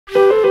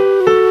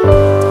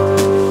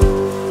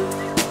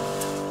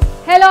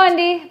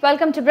Andy,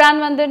 welcome to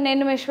Brand Mandir.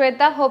 Nenu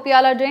Shweta. Hope you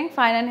all are doing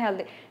fine and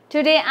healthy.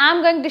 Today I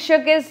am going to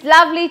showcase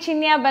lovely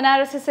Chiniya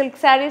Banarasi Silk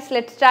sarees.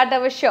 Let's start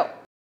our show.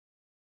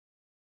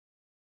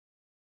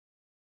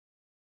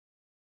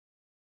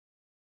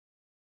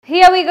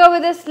 Here we go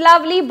with this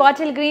lovely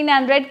bottle green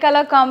and red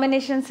color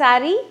combination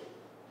saree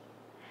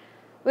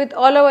with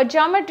all over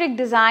geometric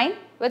design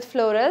with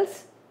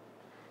florals,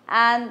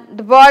 and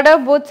the border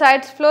both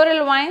sides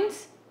floral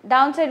vines.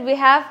 Downside we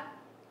have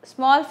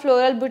small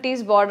floral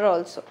booties border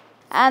also,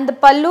 and the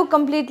pallu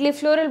completely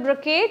floral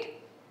brocade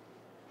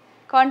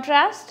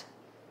contrast.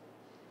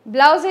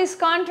 Blouse is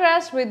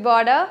contrast with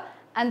border,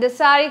 and the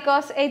saree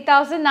costs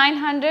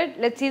 8,900.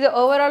 Let's see the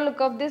overall look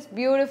of this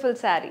beautiful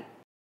saree.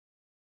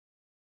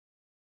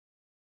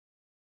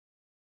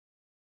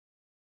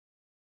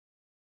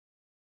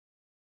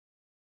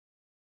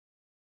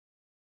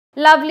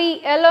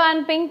 Lovely yellow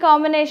and pink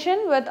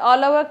combination with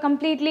all over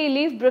completely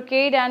leaf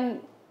brocade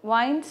and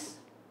vines,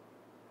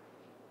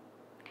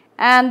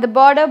 and the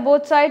border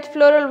both sides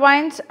floral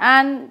vines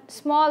and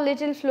small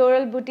little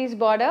floral booties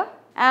border,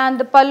 and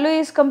the pallu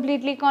is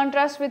completely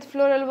contrast with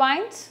floral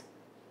vines.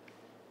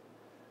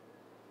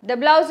 The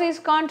blouse is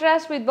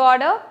contrast with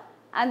border,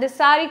 and the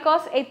saree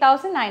costs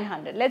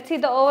 8,900. Let's see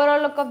the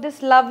overall look of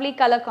this lovely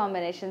color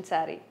combination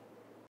saree.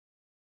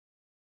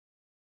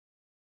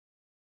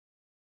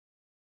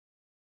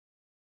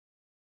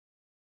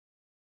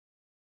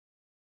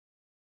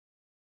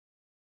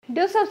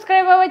 Do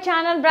subscribe our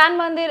channel Brand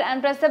Mandir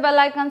and press the bell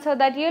icon so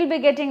that you will be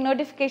getting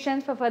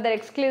notifications for further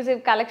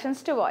exclusive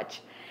collections to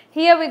watch.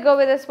 Here we go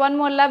with this one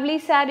more lovely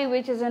saree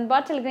which is in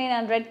bottle green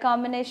and red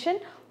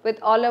combination with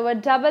all over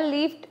double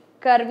leafed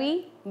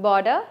curvy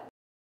border,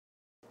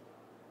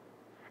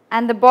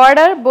 and the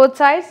border both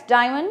sides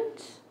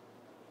diamonds,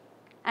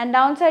 and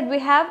downside we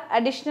have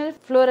additional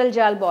floral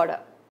jal border,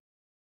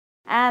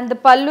 and the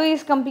pallu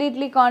is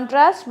completely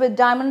contrast with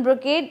diamond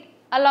brocade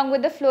along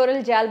with the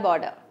floral jal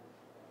border.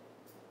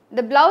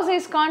 The blouse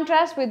is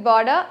contrast with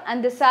border,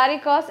 and the saree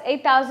costs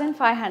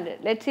 8,500.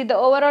 Let's see the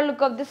overall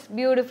look of this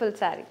beautiful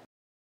saree.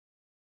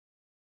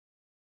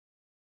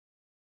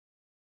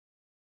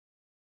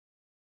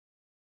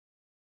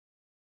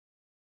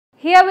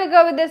 Here we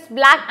go with this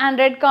black and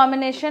red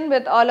combination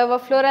with all over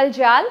floral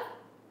jal,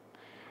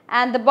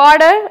 and the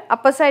border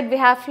upper side we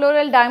have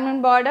floral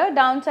diamond border,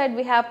 downside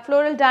we have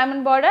floral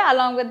diamond border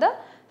along with the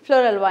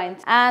floral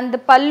vines, and the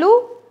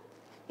pallu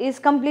is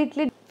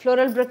completely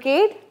floral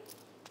brocade.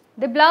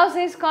 The blouse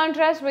is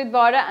contrast with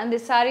border, and the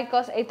saree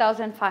costs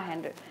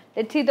 8,500.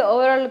 Let's see the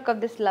overall look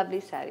of this lovely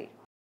saree.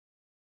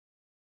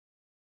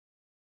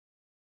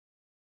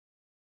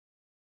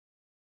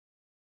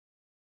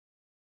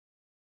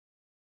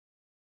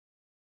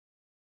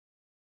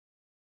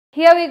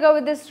 Here we go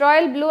with this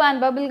royal blue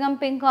and bubblegum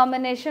pink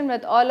combination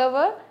with all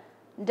over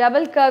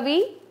double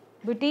curvy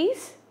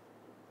booties,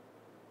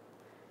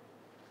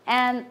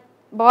 and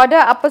border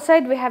upper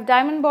side we have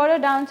diamond border,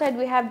 downside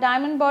we have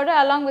diamond border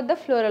along with the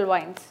floral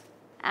vines,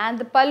 and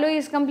the pallu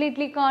is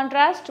completely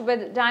contrast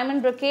with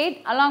diamond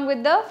brocade along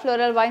with the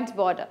floral vines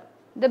border.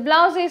 The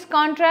blouse is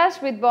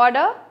contrast with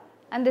border,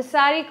 and the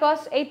saree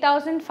costs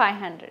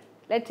 8,500.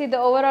 Let's see the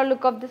overall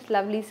look of this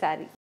lovely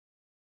saree.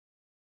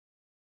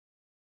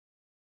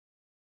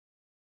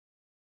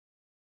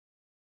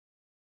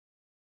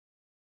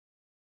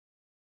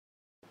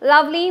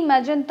 Lovely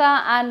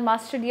magenta and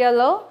mustard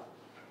yellow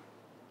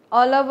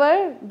all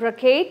over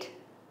brocade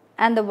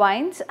and the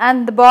vines,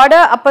 and the border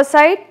upper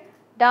side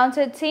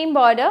downside same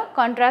border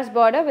contrast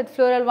border with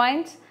floral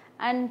vines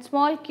and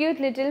small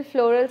cute little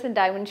florals in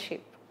diamond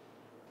shape,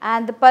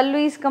 and the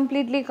pallu is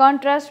completely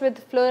contrast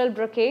with floral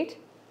brocade.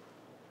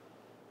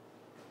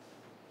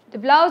 The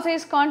blouse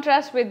is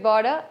contrast with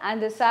border,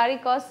 and the saree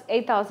costs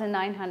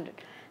 8,900.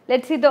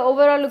 Let's see the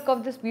overall look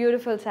of this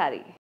beautiful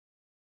saree.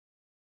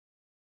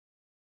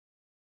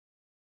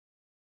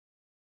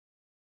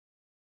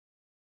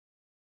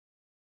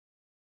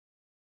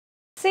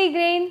 Sea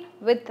green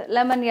with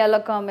lemon yellow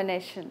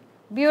combination.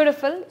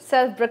 Beautiful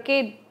self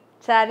brocade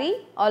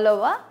saree all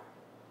over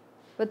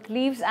with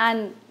leaves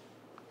and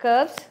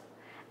curves,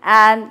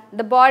 and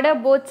the border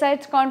both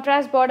sides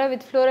contrast border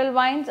with floral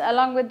vines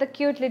along with the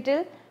cute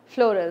little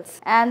florals,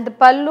 and the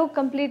pallu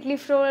completely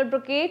floral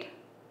brocade.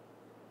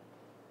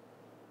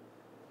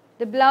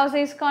 The blouse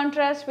is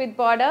contrast with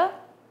border,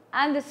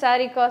 and the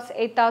saree costs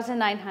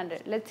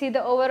 8,900. Let's see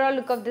the overall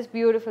look of this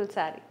beautiful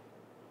saree.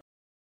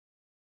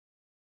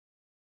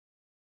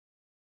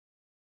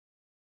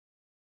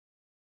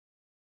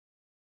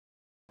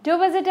 Do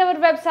visit our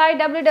website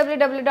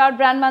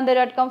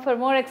www.brandmandir.com for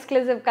more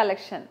exclusive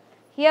collection.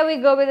 Here we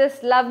go with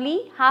this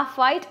lovely half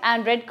white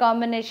and red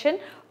combination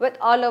with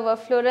all over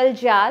floral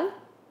jal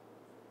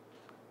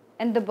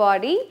in the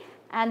body,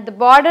 and the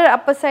border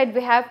upper side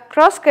we have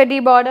cross cutty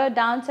border,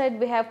 downside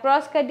we have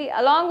cross cutty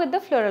along with the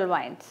floral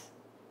vines.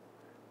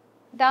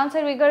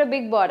 Downside we got a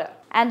big border,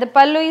 and the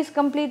pallu is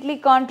completely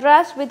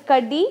contrast with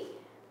cutty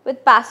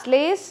with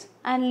pastels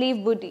and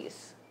leaf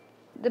booties.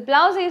 The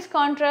blouse is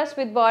contrast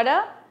with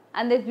border,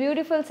 and this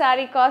beautiful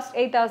saree costs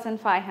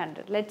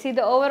 8,500. Let's see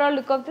the overall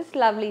look of this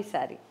lovely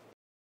saree.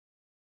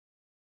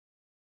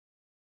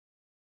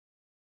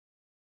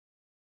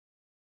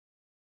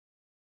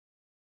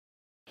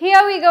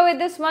 Here we go with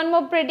this one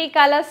more pretty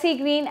color, sea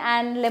green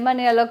and lemon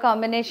yellow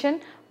combination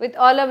with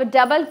all of a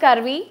double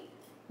curvy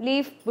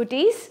leaf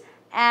booties,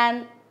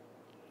 and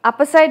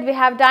upper side we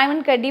have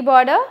diamond kaddi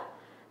border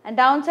and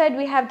downside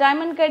we have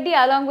diamond kaddi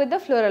along with the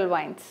floral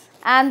vines.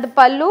 And the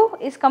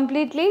pallu is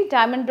completely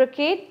diamond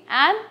brocade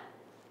and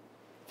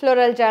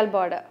floral jal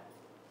border.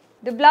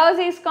 The blouse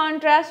is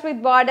contrast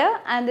with border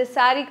and the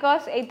saree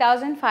costs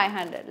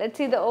 8,500. Let's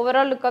see the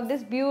overall look of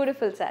this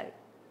beautiful saree.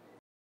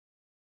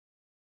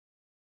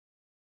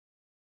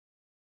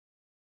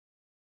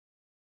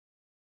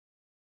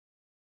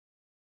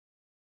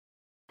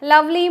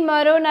 Lovely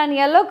maroon and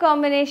yellow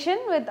combination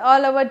with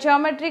all our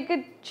geometric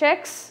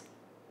checks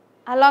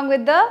along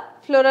with the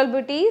floral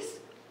booties,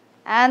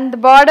 and the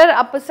border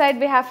upper side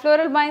we have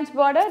floral vines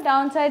border,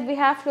 downside we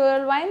have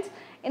floral vines,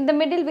 in the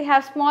middle we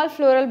have small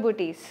floral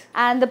booties,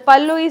 and the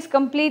pallu is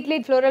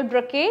completely floral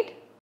brocade.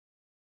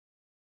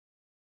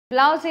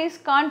 Blouse is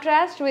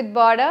contrast with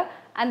border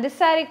and this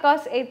saree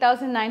costs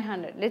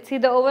 8,900. Let's see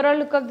the overall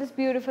look of this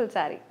beautiful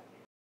saree.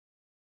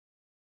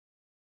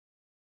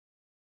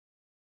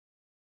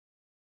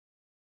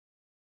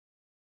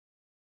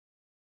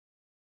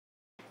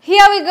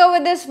 Here we go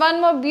with this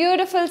one more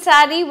beautiful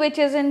saree which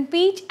is in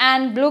peach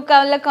and blue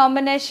color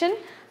combination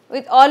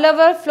with all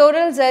over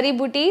floral zari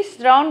booties,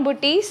 round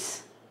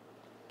booties.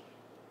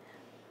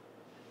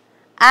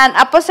 And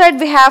upper side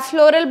we have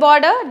floral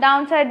border,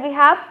 downside we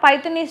have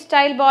Pythonese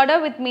style border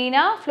with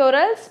Meena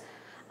florals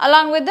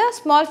along with the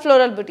small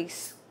floral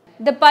booties.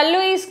 The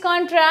pallu is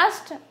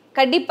contrast,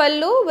 kaddi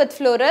pallu with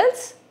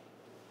florals.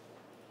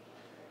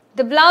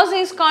 The blouse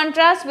is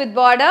contrast with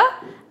border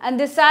and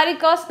this saree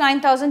costs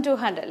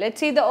 9,200. Let's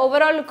see the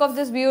overall look of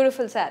this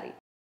beautiful saree.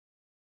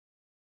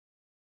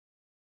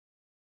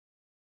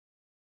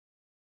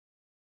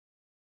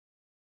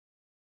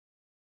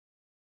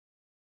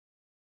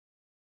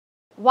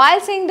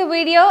 While seeing the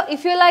video,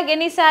 if you like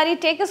any saree,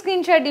 take a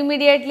screenshot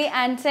immediately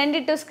and send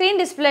it to screen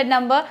displayed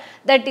number,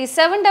 that is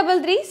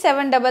 733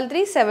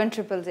 733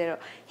 7000.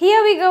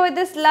 Here we go with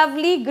this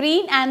lovely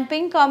green and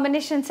pink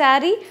combination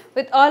saree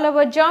with all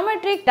our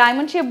geometric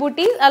diamond shape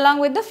booties along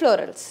with the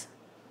florals.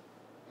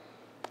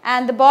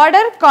 And the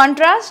border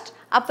contrast,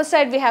 upper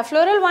side we have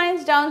floral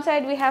vines,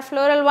 downside we have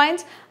floral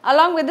vines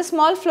along with the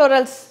small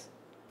florals.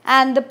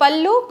 And the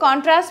pallu,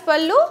 contrast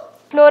pallu,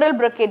 floral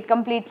brocade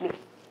completely.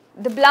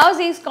 The blouse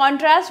is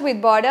contrast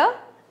with border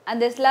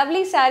and this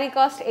lovely saree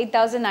costs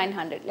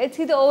 8,900. Let's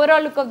see the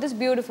overall look of this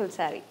beautiful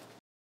saree.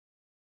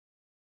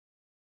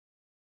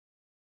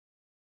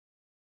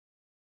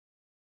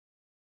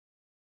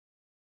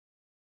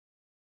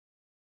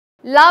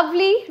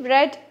 Lovely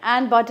red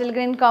and bottle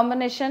green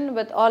combination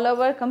with all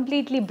over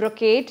completely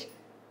brocade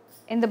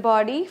in the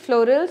body,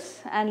 florals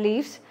and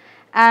leaves,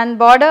 and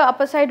border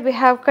upper side we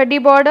have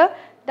kaddi border,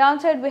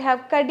 downside we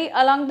have kaddi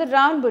along the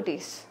round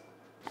booties.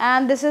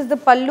 And this is the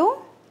pallu,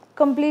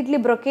 completely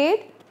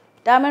brocade,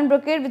 diamond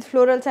brocade with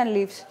florals and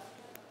leaves.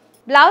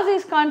 Blouse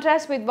is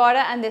contrast with border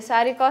and the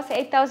saree costs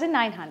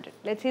 8,900.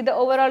 Let's see the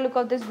overall look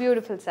of this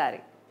beautiful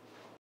saree.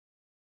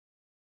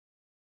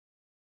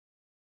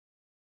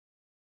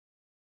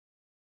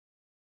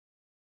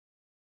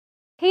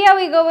 Here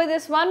we go with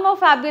this one more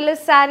fabulous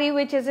saree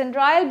which is in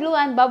royal blue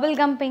and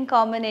bubblegum pink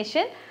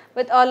combination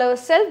with all our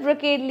self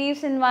brocade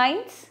leaves and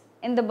vines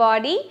in the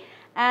body,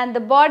 and the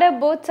border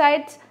both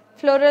sides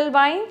floral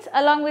vines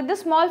along with the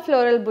small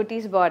floral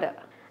booties border,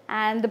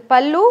 and the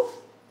pallu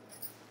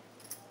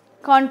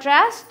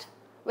contrast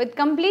with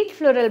complete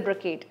floral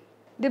brocade.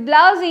 The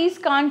blouse is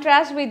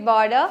contrast with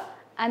border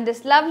and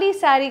this lovely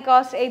saree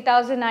costs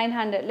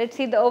 8,900. Let's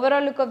see the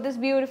overall look of this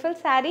beautiful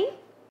saree.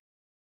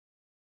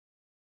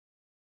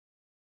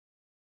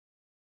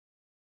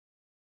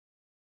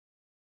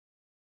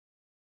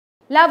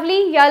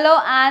 Lovely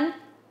yellow and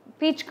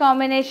peach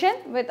combination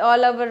with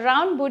all our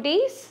round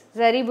booties,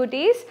 zari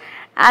booties,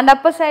 and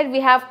upper side we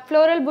have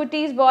floral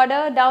booties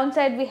border,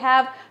 downside we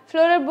have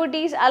floral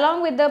booties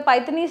along with the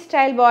Pythonese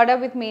style border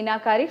with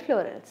meenakari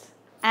florals.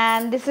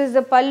 And this is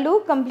the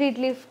pallu,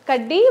 completely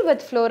kaddi with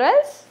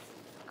florals,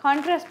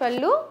 contrast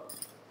pallu.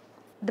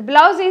 The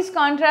blouse is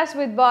contrast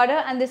with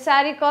border and the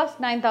saree costs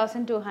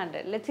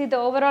 9,200. Let's see the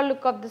overall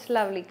look of this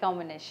lovely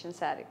combination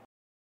saree.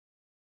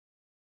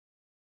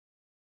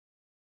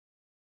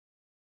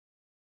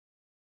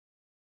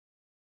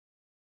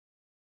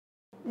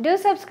 Do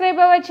subscribe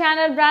our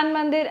channel Brand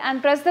Mandir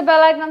and press the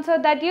bell icon so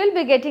that you will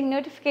be getting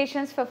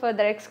notifications for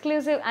further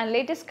exclusive and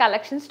latest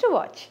collections to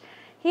watch.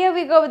 Here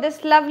we go with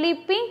this lovely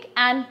pink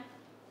and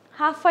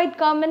half white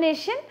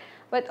combination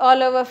with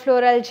all over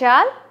floral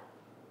jal,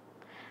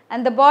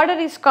 and the border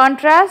is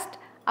contrast.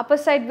 Upper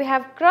side we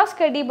have cross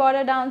kaddi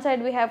border,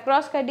 downside we have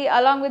cross kaddi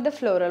along with the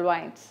floral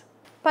vines.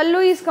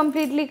 Pallu is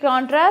completely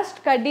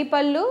contrast, kaddi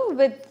pallu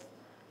with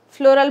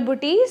floral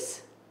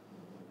booties.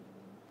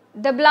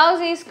 The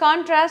blouse is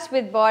contrast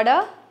with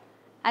border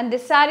and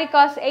this saree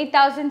costs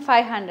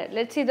 8,500.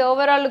 Let's see the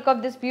overall look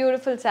of this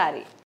beautiful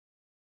saree.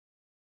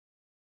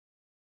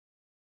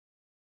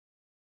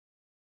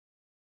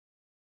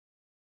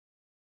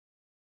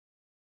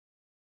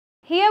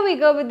 Here we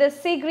go with the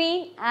sea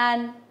green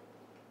and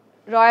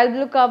royal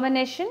blue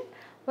combination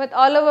with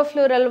all over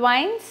floral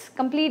vines,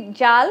 complete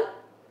jal.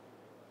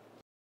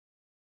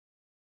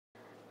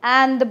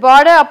 And the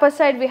border upper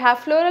side we have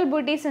floral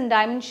booties in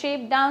diamond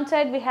shape,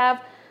 downside we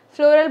have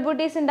floral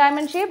booties in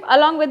diamond shape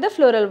along with the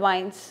floral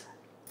vines.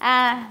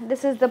 And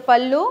this is the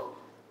pallu,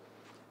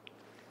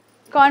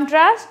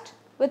 contrast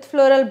with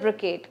floral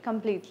brocade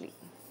completely.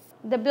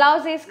 The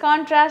blouse is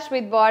contrast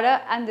with border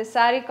and the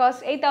saree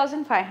costs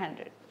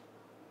 8,500.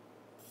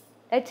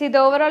 Let's see the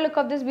overall look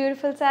of this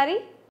beautiful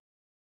saree.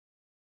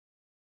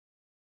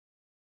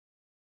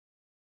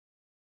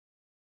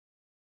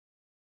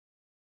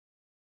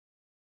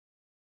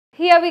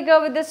 Here we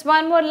go with this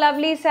one more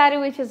lovely saree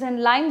which is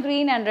in lime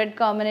green and red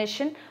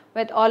combination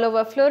with all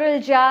over floral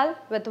jal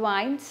with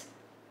vines.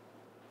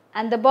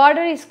 And the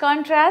border is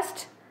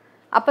contrast.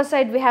 Upper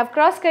side we have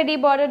cross kadi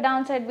border,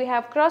 downside we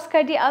have cross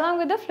kadi along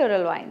with the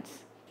floral vines.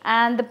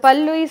 And the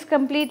pallu is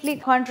completely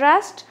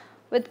contrast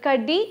with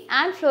kadi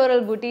and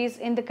floral booties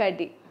in the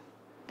kadi.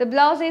 The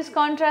blouse is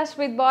contrast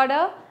with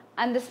border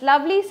and this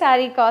lovely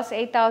saree costs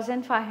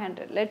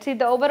 8,500. Let's see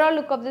the overall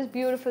look of this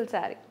beautiful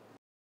saree.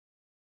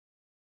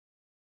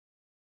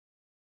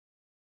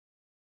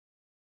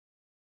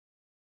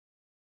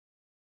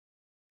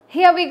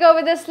 Here we go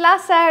with this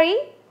last saree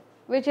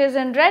which is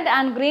in red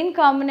and green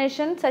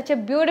combination, such a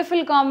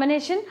beautiful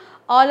combination,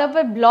 all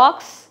over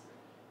blocks,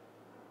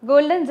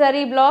 golden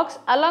zari blocks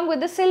along with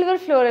the silver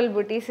floral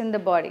booties in the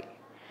body.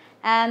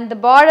 And the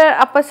border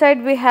upper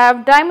side we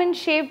have diamond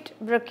shaped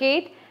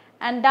brocade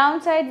and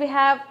downside we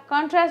have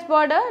contrast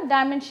border,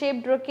 diamond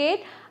shaped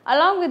brocade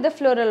along with the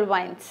floral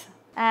vines.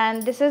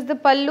 And this is the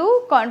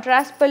pallu,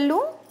 contrast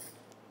pallu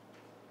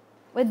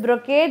with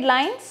brocade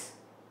lines.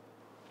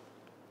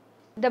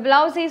 The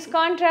blouse is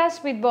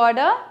contrast with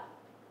border.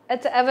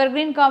 It's an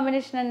evergreen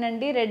combination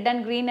anandi, red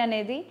and green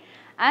anedi,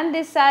 and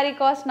this saree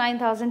costs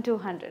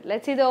 9,200.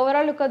 Let's see the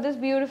overall look of this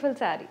beautiful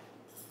saree.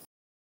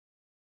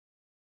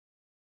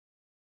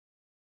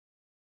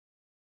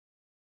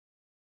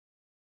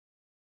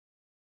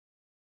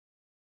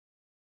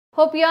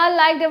 Hope you all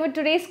liked our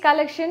today's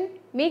collection.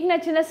 మీకు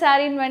నచ్చిన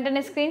శారీని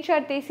వెంటనే screen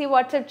shot తీసి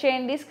WhatsApp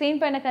చేయండి. Screen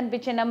పైన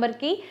కనిపించే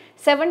నంబర్కి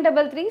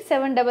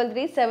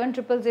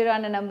 7337337000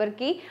 అనే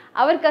నంబర్కి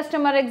our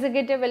customer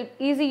executive will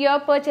ease your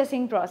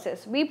purchasing process.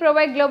 We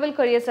provide global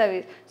courier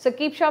service. So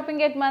keep shopping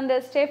at Mandir.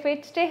 Stay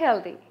fit, stay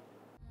healthy.